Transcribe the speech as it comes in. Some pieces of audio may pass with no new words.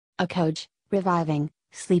Accoje, Reviving,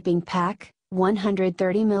 Sleeping Pack,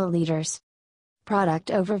 130 ml. Product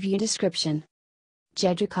Overview Description.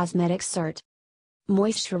 Jeju Cosmetic Cert.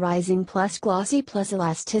 Moisturizing plus Glossy plus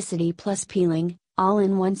Elasticity plus Peeling,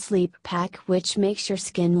 all-in-one sleep pack which makes your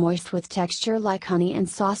skin moist with texture like honey and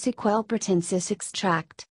Sasa Quelpaertensis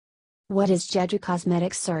Extract. What is Jeju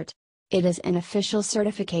Cosmetic Cert? It is an official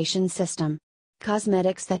certification system.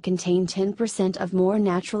 Cosmetics that contain 10% of more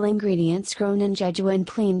natural ingredients grown in Jeju and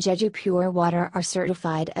clean Jeju pure water are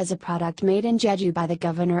certified as a product made in Jeju by the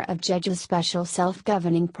Governor of Jeju Special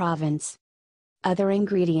Self-Governing Province. Other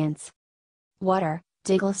ingredients: water,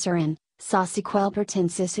 diglycerin, Sasa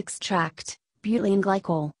Quelpaertensis Extract, butylene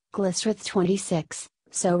glycol, glycerin 26,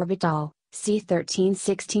 sorbitol,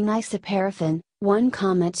 C1316 isoparaffin,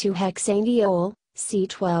 1,2 hexanediol,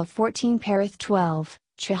 C1214 parath 12,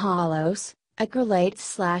 trehalose,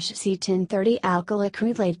 acrylates/C1030 alkyl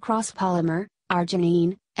acrylate crosspolymer,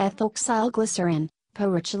 arginine, ethylhexylglycerin,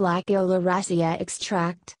 portulaca oleracea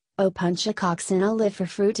extract, opuntia coccinellifera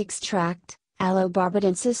fruit extract, aloe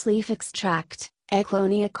barbadensis leaf extract,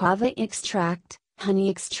 ecklonia cava extract, honey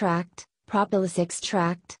extract, propolis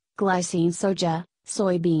extract, glycine soja,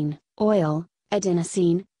 soybean, oil,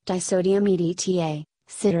 adenosine, disodium EDTA,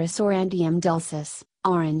 citrus dulcis,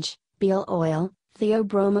 orange, betel oil,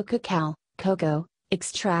 theobroma cacao, cocoa,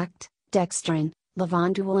 extract, dextrin,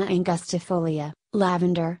 lavandula angustifolia,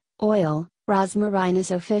 lavender, oil,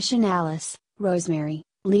 rosmarinus officinalis, rosemary,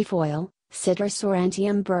 leaf oil, citrus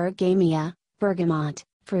bergamia, bergamot,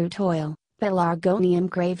 fruit oil, pelargonium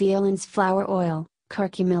graveolens flower oil,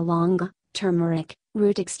 curcuma longa, turmeric,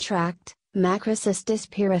 root extract, macrocystis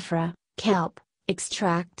pyrifera, kelp,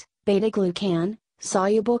 extract, beta-glucan,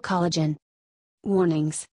 soluble collagen.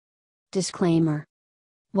 Warnings. Disclaimer.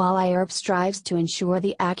 While iHerb strives to ensure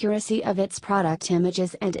the accuracy of its product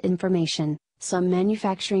images and information, some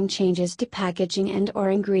manufacturing changes to packaging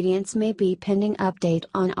and/or ingredients may be pending update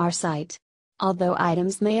on our site. Although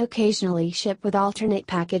items may occasionally ship with alternate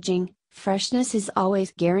packaging, freshness is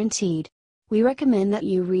always guaranteed. We recommend that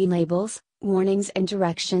you read labels, warnings and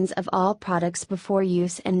directions of all products before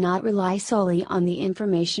use and not rely solely on the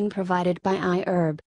information provided by iHerb.